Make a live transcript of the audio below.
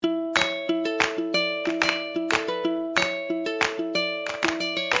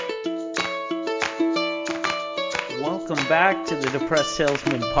back to the Depressed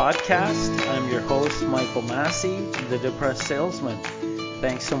Salesman podcast. I'm your host, Michael Massey, the Depressed Salesman.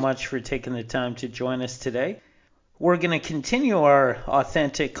 Thanks so much for taking the time to join us today. We're going to continue our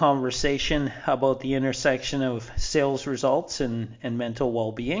authentic conversation about the intersection of sales results and mental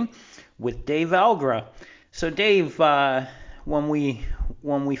well-being with Dave Algra. So Dave, when we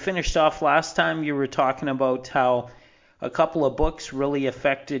finished off last time, you were talking about how a couple of books really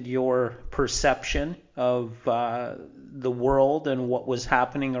affected your perception of the world and what was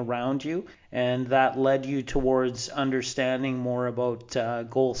happening around you, and that led you towards understanding more about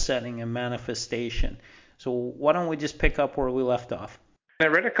goal setting and manifestation. So why don't we just pick up where we left off? I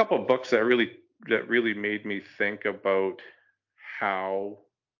read a couple of books that really made me think about how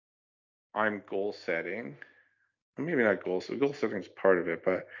I'm goal setting. Maybe not goal setting is part of it,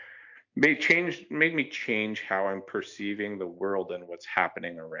 but made me change how I'm perceiving the world and what's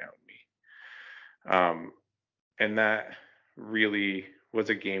happening around me. And that really was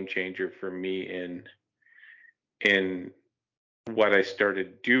a game changer for me in what I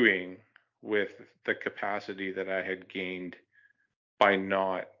started doing with the capacity that I had gained by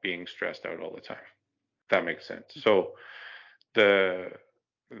not being stressed out all the time. If that makes sense. So the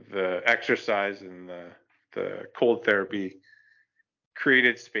exercise and the cold therapy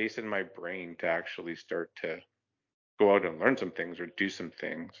created space in my brain to actually start to go out and learn some things or do some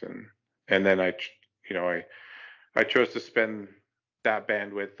things, and then I chose to spend that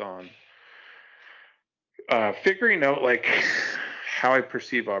bandwidth on figuring out like how I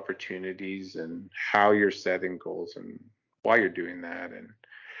perceive opportunities and how you're setting goals and why you're doing that,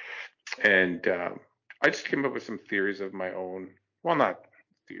 and I just came up with some theories of my own. Well, not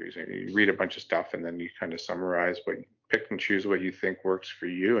theories. You read a bunch of stuff and then you kind of summarize, but you pick and choose what you think works for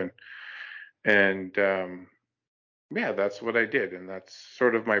you, and yeah, that's what I did, and that's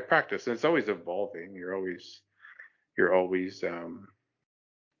sort of my practice. And it's always evolving. You're always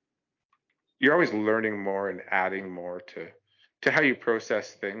learning more and adding more to how you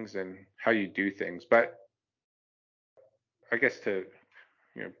process things and how you do things. But I guess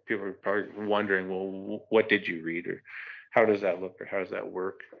people are probably wondering, well, what did you read, or how does that look, or how does that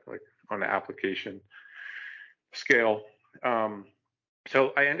work, like on an application scale?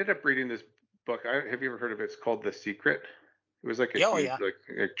 So I ended up reading this book. Have you ever heard of it? It's called The Secret. It was like a huge, like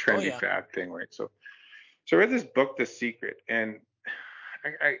a trendy fad thing, right? So I read this book, The Secret, and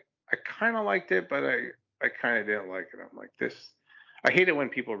I kind of liked it, but I kind of didn't like it. I'm like, I hate it when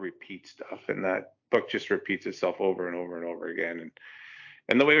people repeat stuff, and that book just repeats itself over and over and over again.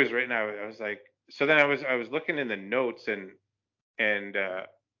 And the way it was written, I was like, so then I was looking in the notes and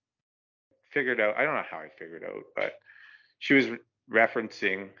figured out, I don't know how I figured out, but she was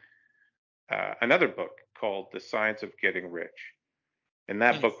referencing another book called The Science of Getting Rich. And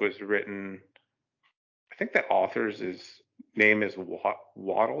that book was written, I think the author's name is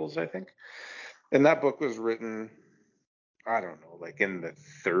Waddles, I think. And that book was written, I don't know, like in the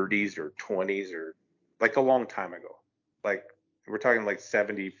 30s or 20s, or like a long time ago. Like we're talking like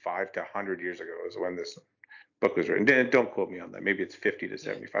 75 to 100 years ago is when this book was written. Don't quote me on that. Maybe it's 50 to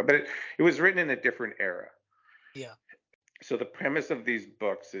 75, but it was written in a different era. Yeah. So the premise of these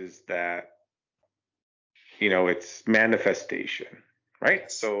books is that, it's manifestation, right?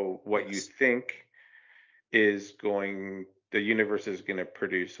 Yes. So what you think the universe is going to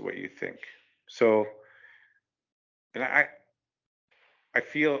produce what you think. So, and I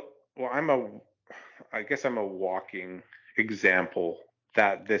feel, well, I guess I'm a walking example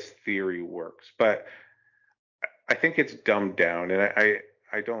that this theory works, but I think it's dumbed down, and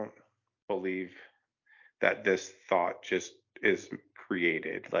I don't believe that this thought just is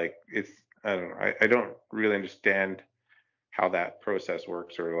created. Like I don't know. I don't really understand how that process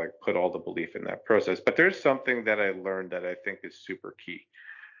works, or like put all the belief in that process. But there's something that I learned that I think is super key.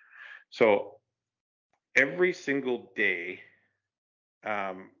 So every single day,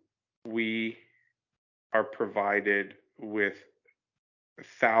 we are provided with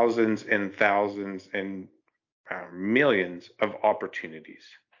thousands and thousands and millions of opportunities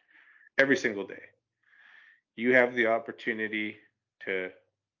every single day. You have the opportunity to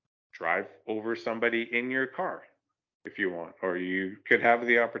drive over somebody in your car if you want, or you could have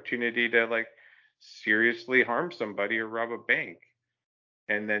the opportunity to like seriously harm somebody or rob a bank,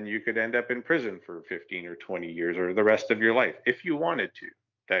 and then you could end up in prison for 15 or 20 years or the rest of your life if you wanted to.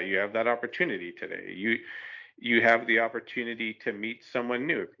 That you have that opportunity today. You have the opportunity to meet someone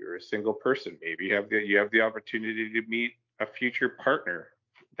new if you're a single person. Maybe you have the opportunity to meet a future partner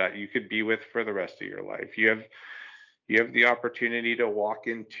that you could be with for the rest of your life. You have the opportunity to walk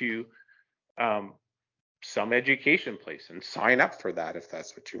into some education place and sign up for that if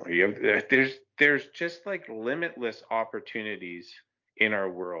that's what you want. There's just like limitless opportunities in our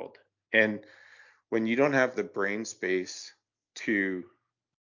world. And when you don't have the brain space to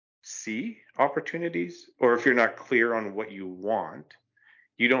see opportunities, or if you're not clear on what you want,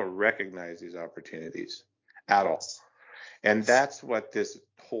 you don't recognize these opportunities at all. Yes. And that's what this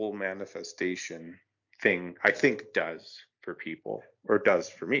whole manifestation thing, I think, does for people, or does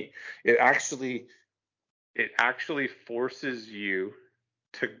for me. It actually forces you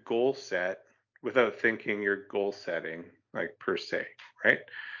to goal set without thinking you're goal setting, like, per se, right?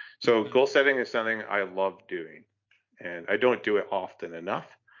 So Mm-hmm. goal setting is something I love doing, and I don't do it often enough,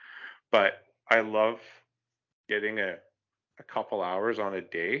 but I love getting a couple hours on a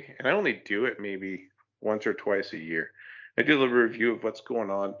day, and I only do it maybe once or twice a year. I do a little review of what's going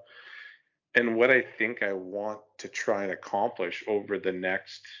on and what I think I want to try and accomplish over the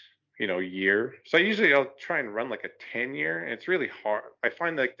next, year. So I'll try and run like a 10 year, and it's really hard. I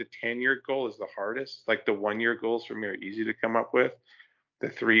find like the 10-year goal is the hardest. Like the 1 year goals for me are easy to come up with. The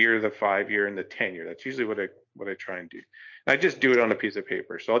 3 year, the 5 year, and the 10 year. That's usually what I try and do. And I just do it on a piece of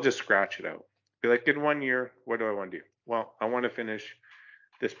paper. So I'll just scratch it out. Be like, in 1 year, what do I want to do? Well, I want to finish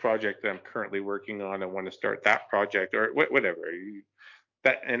this project that I'm currently working on. I want to start that project, or whatever.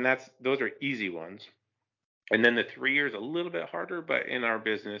 Those are easy ones. And then the 3 year is a little bit harder, but in our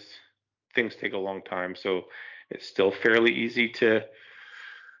business, things take a long time. So it's still fairly easy to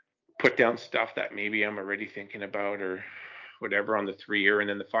put down stuff that maybe I'm already thinking about or whatever on the 3 year. And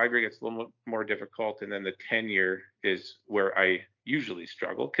then the 5 year gets a little more difficult. And then the 10 year is where I usually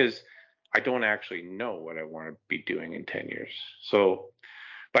struggle because I don't actually know what I want to be doing in 10 years. So,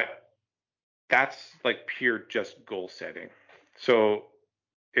 but that's like pure just goal setting. So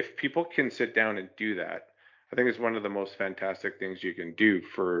if people can sit down and do that, I think it's one of the most fantastic things you can do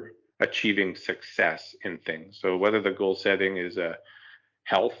for achieving success in things. So whether the goal setting is a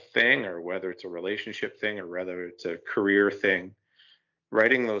health thing, or whether it's a relationship thing, or whether it's a career thing,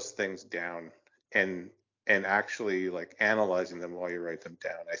 writing those things down and actually like analyzing them while you write them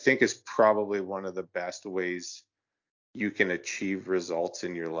down, I think is probably one of the best ways you can achieve results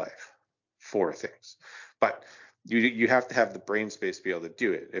in your life for things. But you have to have the brain space to be able to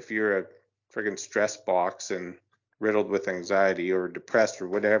do it. If you're a friggin' stress box and riddled with anxiety or depressed or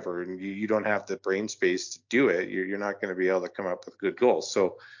whatever, and you don't have the brain space to do it, you're not going to be able to come up with good goals.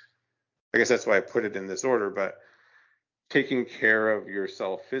 So I guess that's why I put it in this order. But taking care of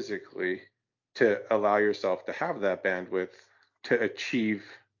yourself physically to allow yourself to have that bandwidth to achieve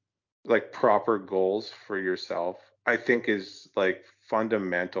like proper goals for yourself, I think is like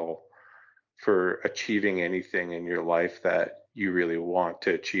fundamental for achieving anything in your life that you really want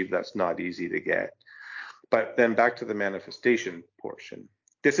to achieve. That's not easy to get. But then back to the manifestation portion.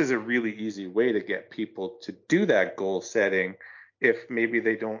 This is a really easy way to get people to do that goal setting if maybe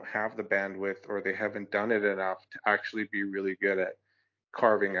they don't have the bandwidth or they haven't done it enough to actually be really good at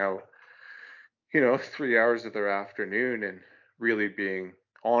carving out, 3 hours of their afternoon and really being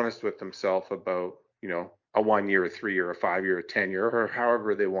honest with themselves about, a 1 year, a 3 year, a 5 year, a 10 year, or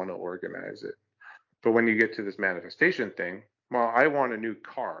however they want to organize it. But when you get to this manifestation thing, well, I want a new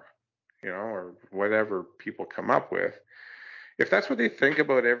car, or whatever people come up with. If that's what they think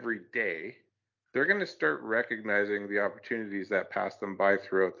about every day, they're going to start recognizing the opportunities that pass them by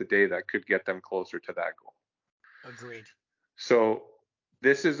throughout the day that could get them closer to that goal. Agreed. So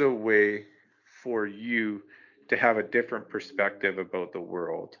this is a way for you to have a different perspective about the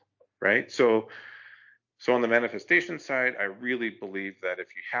world, right? So on the manifestation side, I really believe that if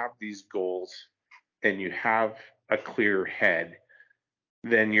you have these goals and you have a clear head,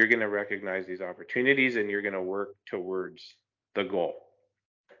 then you're going to recognize these opportunities and you're going to work towards the goal.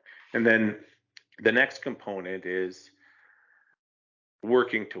 And then the next component is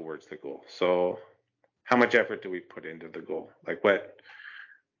working towards the goal. So how much effort do we put into the goal? Like what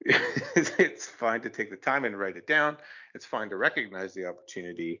it's fine to take the time and write it down. It's fine to recognize the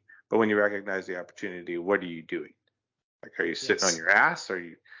opportunity, but when you recognize the opportunity, what are you doing? Like, are you sitting on Yes. your ass? Are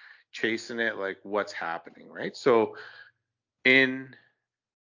you chasing it? Like, what's happening, right? So in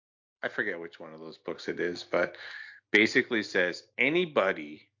I forget which one of those books it is, but basically says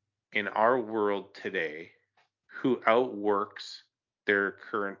anybody in our world today who outworks their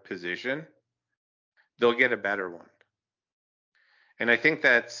current position, they'll get a better one. And I think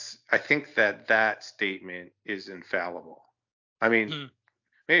that statement is infallible. I mean, Hmm.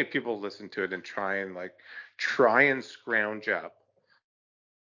 maybe people listen to it and try and scrounge up,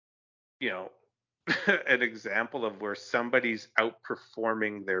 you know, an example of where somebody's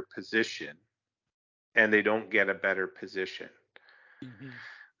outperforming their position and they don't get a better position. Hmm.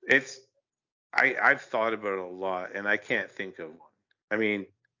 It's I've thought about it a lot, and I can't think of one. I mean,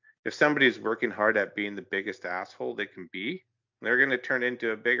 if somebody's working hard at being the biggest asshole they can be, they're going to turn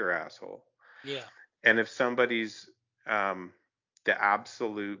into a bigger asshole. Yeah. And if somebody's um, the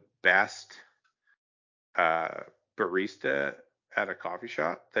absolute best uh, barista at a coffee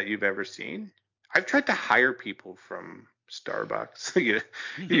shop that you've ever seen, I've tried to hire people from Starbucks. You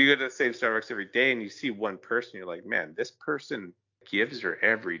go to the same Starbucks every day, and you see one person, you're like, man, this person gives her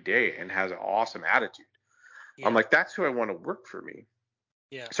every day and has an awesome attitude. I'm Yeah. like, that's who I want to work for me.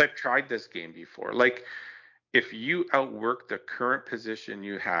 Yeah. So I've tried this game before. Like, if you outwork the current position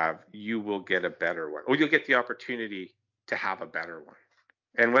you have, you will get a better one, or you'll get the opportunity to have a better one.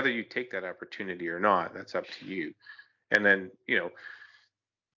 And whether you take that opportunity or not, that's up to you. And then,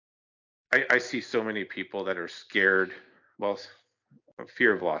 I see so many people that are scared. Well,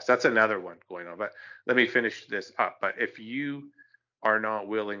 fear of loss. That's another one going on. But let me finish this up. But if you are not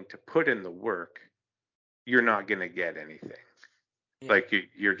willing to put in the work, you're not going to get anything. Yeah. Like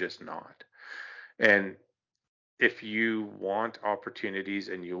you're just not. And if you want opportunities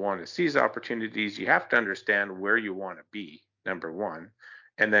and you want to seize opportunities, you have to understand where you want to be, number one.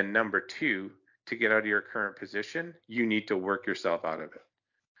 And then number two, to get out of your current position, you need to work yourself out of it.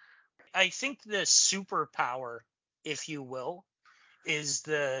 I think the superpower, if you will, is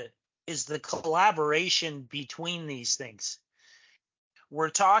the collaboration between these things. We're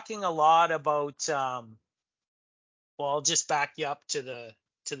talking a lot about well, I'll just back you up to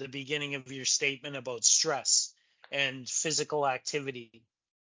the beginning of your statement about stress and physical activity.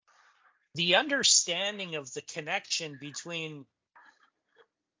 The understanding of the connection between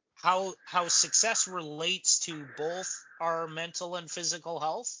how success relates to both our mental and physical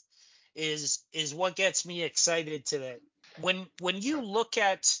health is what gets me excited today. When you look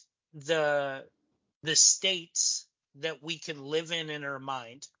at the the states that we can live in our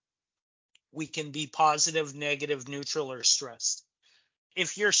mind, we can be positive, negative, neutral, or stressed.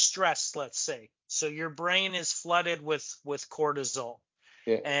 If you're stressed, let's say, so your brain is flooded with cortisol,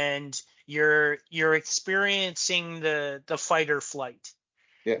 Yeah. and you're experiencing the fight or flight.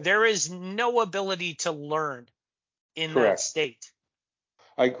 Yeah. There is no ability to learn in that Correct. state.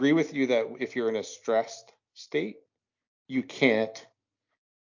 I agree with you that if you're in a stressed state, you can't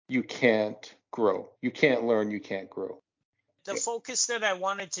you can't grow. You can't learn, you can't grow. The Yeah. focus that I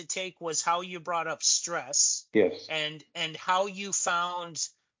wanted to take was how you brought up stress, Yes. and how you found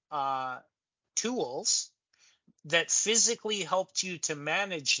uh, tools that physically helped you to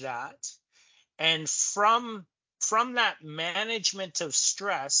manage that. And from that management of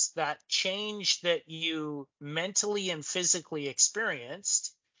stress, that change that you mentally and physically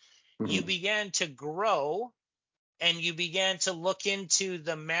experienced, you Mm-hmm. began to grow, and you began to look into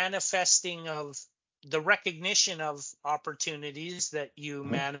the manifesting of the recognition of opportunities that you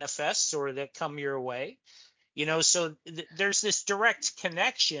Mm-hmm. manifest or that come your way. So there's this direct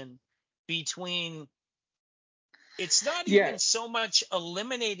connection between, it's not Yeah, even so much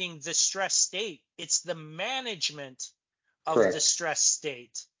eliminating the stress state, it's the management of the correct. stress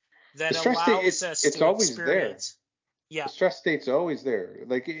state The that stress state, allows it's us it's to always there. experience. The Yeah. stress state's always there.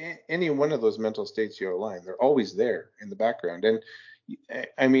 Like any one of those mental states you outline, they're always there in the background. And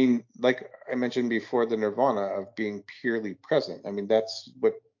I mean, like I mentioned before, the nirvana of being purely present. I mean, that's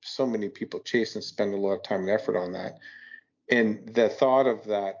what so many people chase and spend a lot of time and effort on that. And the thought of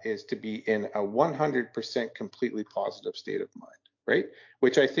that is to be in a 100% completely positive state of mind, right?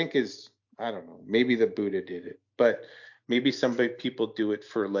 Which I think is, I don't know, maybe the Buddha did it, but maybe some people do it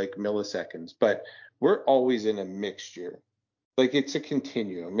for like milliseconds. But we're always in a mixture. Like it's a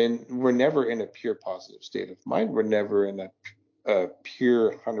continuum, and we're never in a pure positive state of mind. We're never in a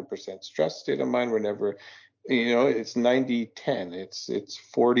pure 100% stress state of mind. We're never, it's 90-10. It's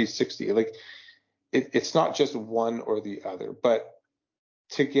 40-60. Like it's not just one or the other. But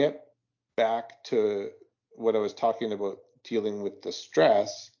to get back to what I was talking about, dealing with the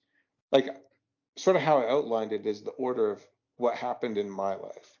stress, like sort of how I outlined it is the order of what happened in my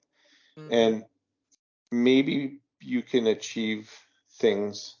life. Hmm. And maybe you can achieve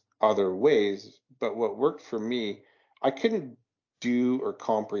things other ways, but what worked for me, I couldn't do or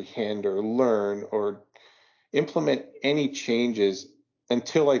comprehend or learn or implement any changes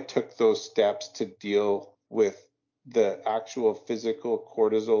until I took those steps to deal with the actual physical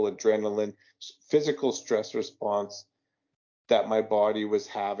cortisol, adrenaline, physical stress response that my body was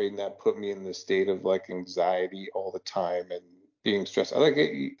having that put me in the state of like anxiety all the time and being stressed. I like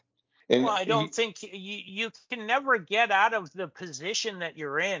it. Well, And I don't think you can never get out of the position that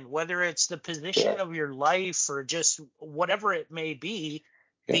you're in, whether it's the position correct. of your life or just whatever it may be,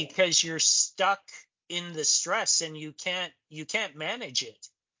 Yeah. because you're stuck in the stress and you can't manage it.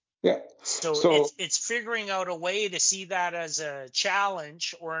 Yeah. So So, it's figuring out a way to see that as a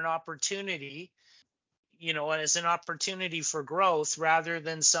challenge or an opportunity, as an opportunity for growth rather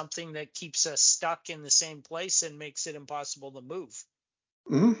than something that keeps us stuck in the same place and makes it impossible to move.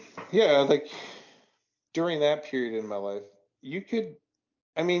 mhm. Yeah, like during that period in my life, you could,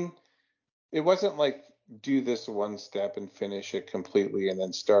 I mean, it wasn't like do this one step and finish it completely and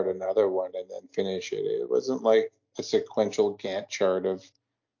then start another one and then finish it. It wasn't like a sequential Gantt chart of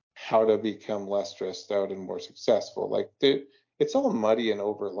how to become less stressed out and more successful. Like it's all muddy and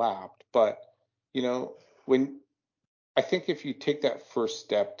overlapped, but you know, when I think if you take that first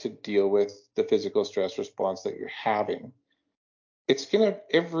step to deal with the physical stress response that you're having, it's gonna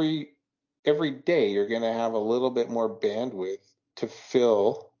every day you're gonna have a little bit more bandwidth to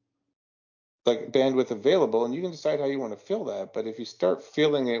fill, like bandwidth available, and you can decide how you want to fill that. But if you start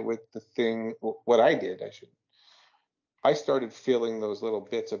filling it with the thing, what I did, I started filling those little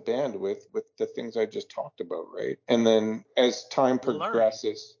bits of bandwidth with the things I just talked about, right? And then as time Learning.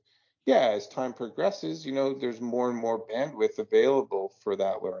 progresses, as time progresses, there's more and more bandwidth available for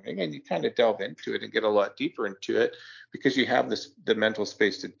that learning, and you kind of delve into it and get a lot deeper into it because you have the mental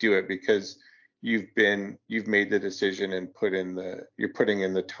space to do it because you've made the decision and you're putting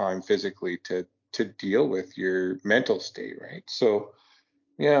in the time physically to deal with your mental state, right? So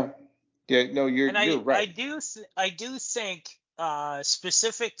yeah, no, And you're right. I do think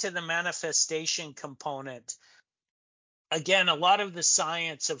specific to the manifestation component, again, a lot of the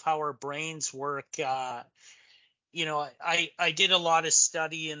science of how our brains work, I did a lot of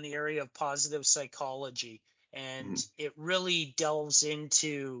study in the area of positive psychology, and Mhm. it really delves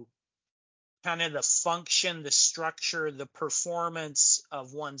into kind of the function, the structure, the performance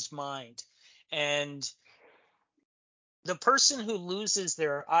of one's mind. And the person who loses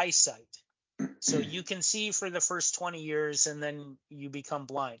their eyesight, so you can see for the first 20 years and then you become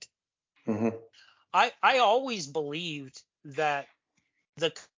blind. Mhm. I always believed that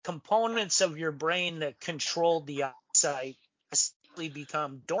the components of your brain that controlled the eyesight essentially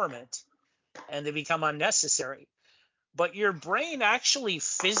become dormant and they become unnecessary. But your brain actually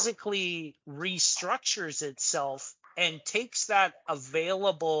physically restructures itself and takes that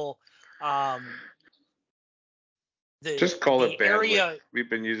available um, the Just call it the bandwidth. area, We've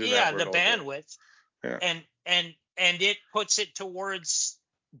been using that yeah, word the all day. bandwidth, Yeah. and it puts it towards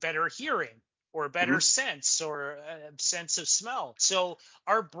better hearing or better Hmm. sense or a sense of smell. So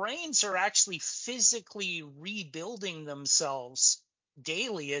our brains are actually physically rebuilding themselves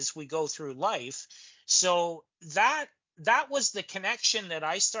daily as we go through life. So that was the connection that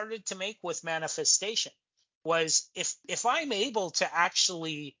I started to make with manifestation, was if I'm able to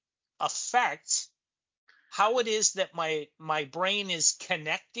actually affect how it is that my brain is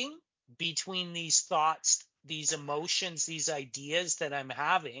connecting between these thoughts, these emotions, these ideas that I'm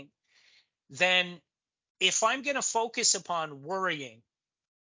having, then if I'm going to focus upon worrying,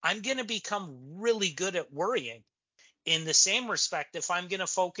 I'm going to become really good at worrying. In the same respect, if I'm going to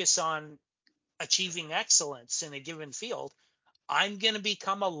focus on achieving excellence in a given field, I'm going to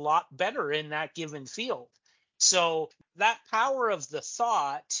become a lot better in that given field. So that power of the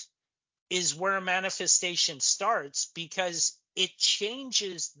thought is where manifestation starts, because it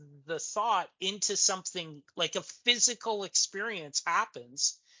changes the thought into something like a physical experience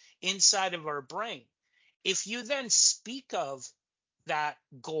happens inside of our brain. If you then speak of that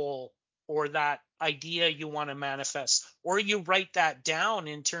goal or that idea you want to manifest, or you write that down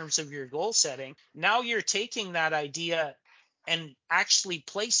in terms of your goal setting, now you're taking that idea and actually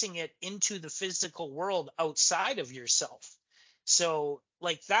placing it into the physical world outside of yourself. So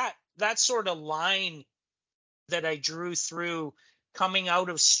like that sort of line that I drew through coming out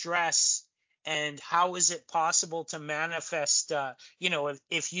of stress, and how is it possible to manifest,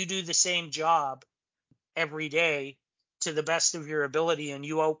 if you do the same job every day to the best of your ability and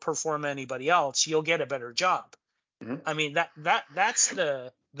you outperform anybody else, you'll get a better job. Hmm. I mean, that's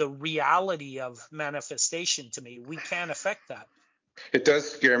the reality of manifestation to me. We can't affect that. It does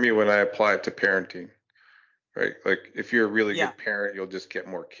scare me when I apply it to parenting, right? Like if you're a really Yeah. good parent, you'll just get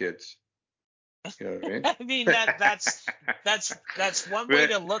more kids. You know what I mean? I mean, that's one way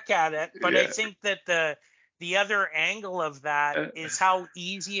But to look at it, but I yeah. think that the other angle of that Uh, is how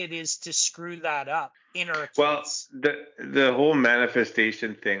easy it is to screw that up in our Well, kids. the whole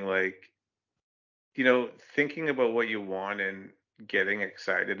manifestation thing, like, thinking about what you want and getting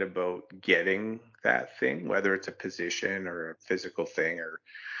excited about getting that thing, whether it's a position or a physical thing or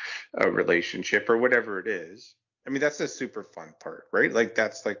a relationship or whatever it is. I mean, that's the super fun part, right?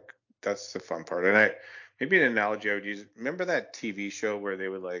 That's the fun part. And maybe an analogy I would use, remember that TV show where they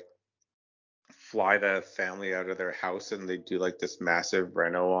would like fly the family out of their house and they do like this massive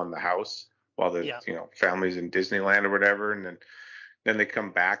reno on the house while the Yeah. family's in Disneyland or whatever, and then they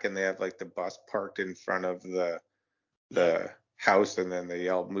come back and they have like the bus parked in front of the house, and then they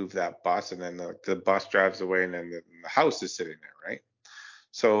all move that bus, and then the bus drives away, and then the house is sitting there, right?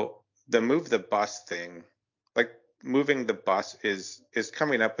 So the move the bus thing, like moving the bus is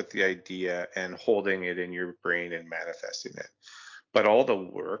coming up with the idea and holding it in your brain and manifesting it. But all the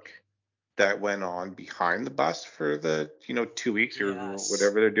work that went on behind the bus for the 2 weeks or Yes.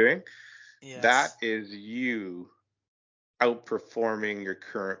 whatever they're doing, that Yes. is you outperforming your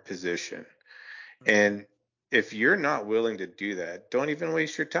current position. Mm-hmm. And if you're not willing to do that, don't even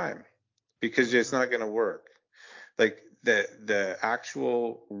waste your time, because it's Mm-hmm. not going to work. Like the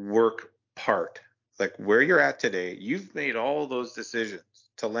actual work part, like where you're at today, you've made all those decisions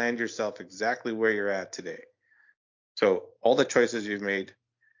to land yourself exactly where you're at today. So all the choices you've made,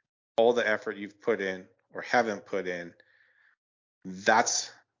 all the effort you've put in or haven't put in,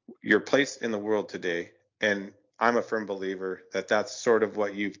 that's your place in the world today. And I'm a firm believer that that's sort of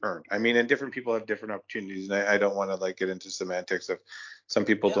what you've earned. I mean, and different people have different opportunities, and I don't want to like get into semantics of some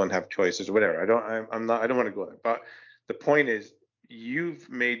people Yeah. don't have choices or whatever. I don't want to go there. But the point is, you've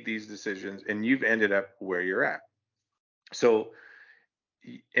made these decisions and you've ended up where you're at. So,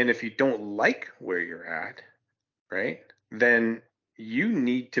 and if you don't like where you're at, right, then you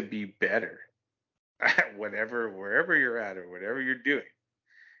need to be better at wherever you're at or whatever you're doing,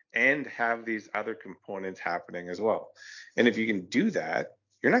 and have these other components happening as well. And if you can do that,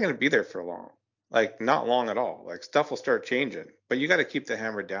 you're not going to be there for long. Like not long at all. Like stuff will start changing, but you got to keep the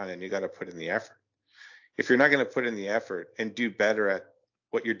hammer down and you got to put in the effort. If you're not going to put in the effort and do better at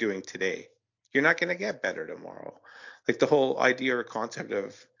what you're doing today, you're not going to get better tomorrow. Like the whole idea or concept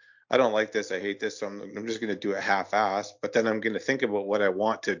of, I don't like this, I hate this, so I'm just going to do it half-assed, but then I'm going to think about what I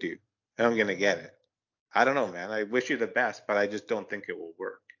want to do and I'm going to get it. I don't know, Yeah. man. I wish you the best, but I just don't think it will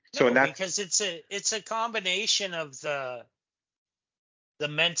work. So, No, and that's, because it's a combination of the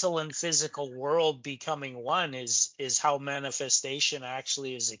mental and physical world becoming one is how manifestation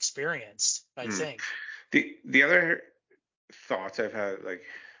actually is experienced, I hmm. think. The other thoughts I've had, like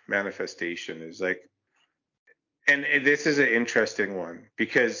manifestation, is like, and this is an interesting one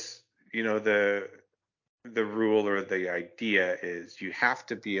because the rule or the idea is you have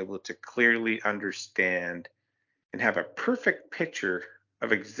to be able to clearly understand and have a perfect picture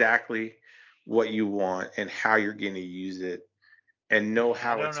of exactly what you want and how you're going to use it and know Yeah, I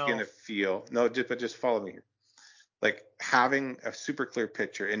how don't it's going know. to feel. No, just follow me here. Like having a super clear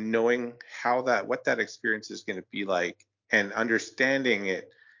picture and knowing how that what that experience is going to be like and understanding it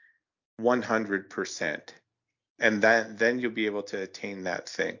 100%, and then you'll be able to attain that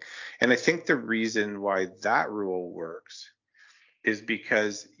thing. And I think the reason why that rule works is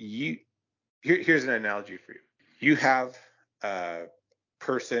because here's an analogy for you. You have a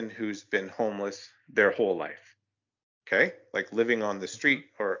person who's been homeless their whole life, okay, like living on the Hmm. street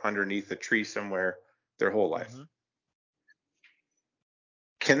or underneath a tree somewhere their whole life. Hmm.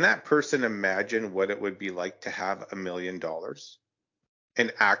 Can that person imagine what it would be like to have $1 million and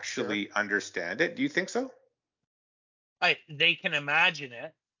Sure. actually understand it? Do you think so? They can imagine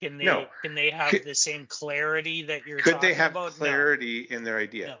it. Can No. they have Could, the same clarity that you're could they talking have about? No. clarity in their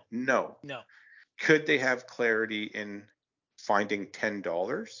idea? No. No. No. Could they have clarity in finding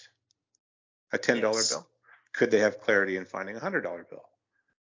 $10, a $10 Yes. bill? Could they have clarity in finding a $100 bill?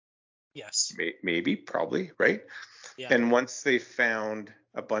 Yes. Maybe, probably, right? Yeah. And once they found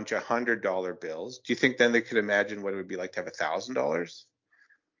a bunch of $100 bills, do you think then they could imagine what it would be like to have $1,000?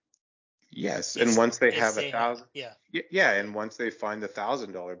 Yes. And once they If have a they had, thousand, yeah. yeah. Yeah. And once they find the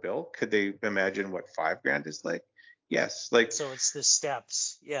 $1,000 bill, could they imagine what 5 grand is like? Yes. Like, So it's the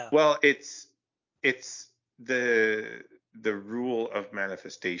steps. Yeah. well, it's the rule of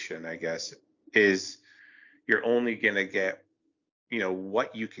manifestation, I guess, is you're only gonna get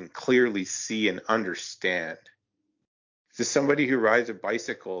what you can clearly see and understand. So somebody who rides a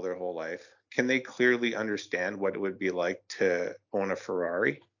bicycle their whole life, can they clearly understand what it would be like to own a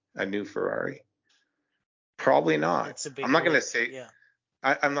Ferrari, a new Ferrari? Probably not. It's a I'm big not gonna leap. say Yeah.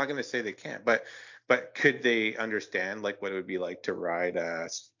 I'm not gonna say they can't, but could they understand like what it would be like to ride a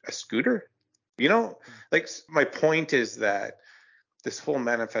scooter? Like my point is that this whole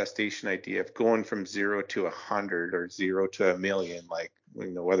manifestation idea of going from 0 to 100 or 0 to 1 million, like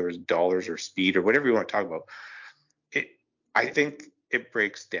whether it's dollars or speed or whatever you want to talk about, it I think it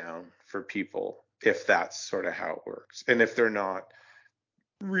breaks down for people if that's sort of how it works, and if they're not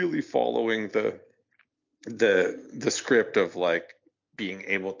really following the script of like being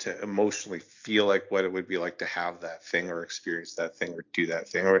able to emotionally feel like what it would be like to have that thing or experience that thing or do that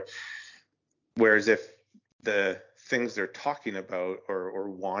thing, or Whereas if the things they're talking about or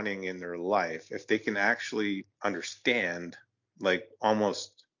wanting in their life, if they can actually understand, like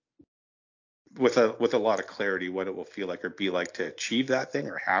almost with a lot of clarity, what it will feel like or be like to achieve that thing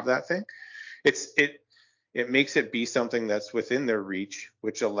or have that thing, it makes it be something that's within their reach,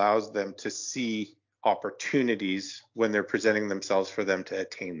 which allows them to see opportunities when they're presenting themselves for them to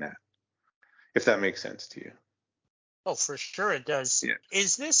attain that. If that makes sense to you. Oh, for sure it does. Yeah.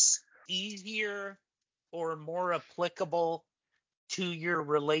 Is this easier or more applicable to your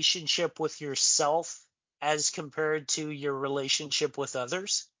relationship with yourself as compared to your relationship with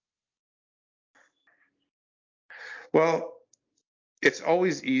others? Well, it's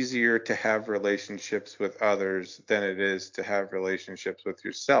always easier to have relationships with others than it is to have relationships with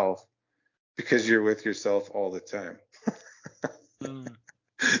yourself because you're with yourself all the time. Mm.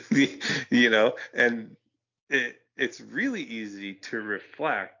 And it's really easy to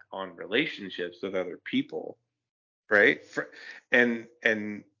reflect on relationships with other people, right? And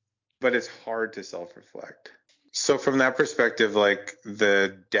but it's hard to self-reflect. So from that perspective, like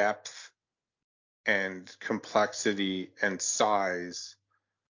the depth and complexity and size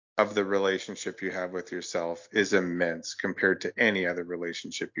of the relationship you have with yourself is immense compared to any other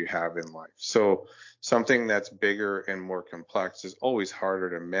relationship you have in life. So something that's bigger and more complex is always harder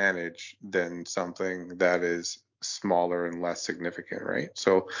to manage than something that is smaller and less significant, right?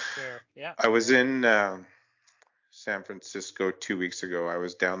 So Sure. Yeah. I was in San Francisco 2 weeks ago. I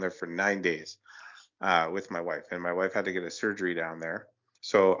was down there for 9 days with my wife, and my wife had to get a surgery down there.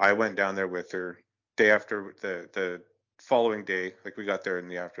 So I went down there with her day after the following day, like we got there in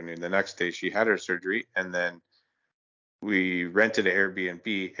the afternoon. The next day she had her surgery, and then we rented an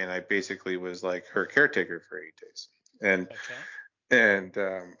Airbnb, and I basically was like her caretaker for 8 days. And Okay. and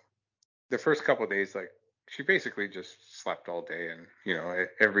the first couple of days, like she basically just slept all day, and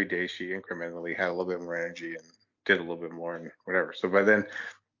every day she incrementally had a little bit more energy and did a little bit more and whatever. So by then,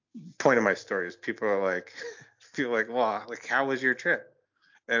 point of my story is people are like, feel like, wow, like how was your trip?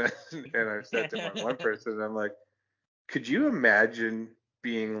 And and I said to my one person, I'm like, could you imagine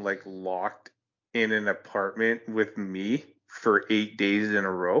being like locked in an apartment with me for 8 days in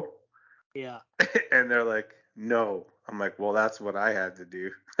a row? Yeah. And they're like, no. I'm like, well, that's what I had to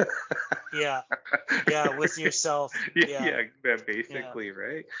do. Yeah. Yeah. With yourself. Yeah. Yeah, Yeah. basically,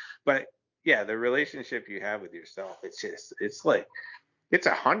 right? But yeah, the relationship you have with yourself, it's like, it's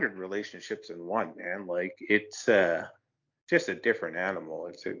 100 relationships in one, man. Like it's just a different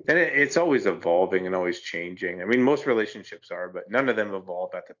animal. It's always evolving and always changing. I mean, most relationships are, but none of them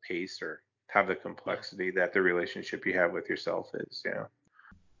evolve at the pace or have the Yeah. complexity that the relationship you have with yourself is.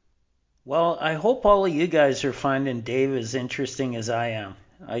 Well, I hope all of you guys are finding Dave as interesting as I am.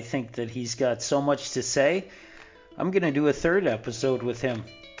 I think that he's got so much to say. I'm going to do a third episode with him.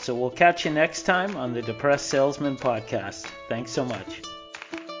 So we'll catch you next time on the Depressed Salesman podcast. Thanks so much.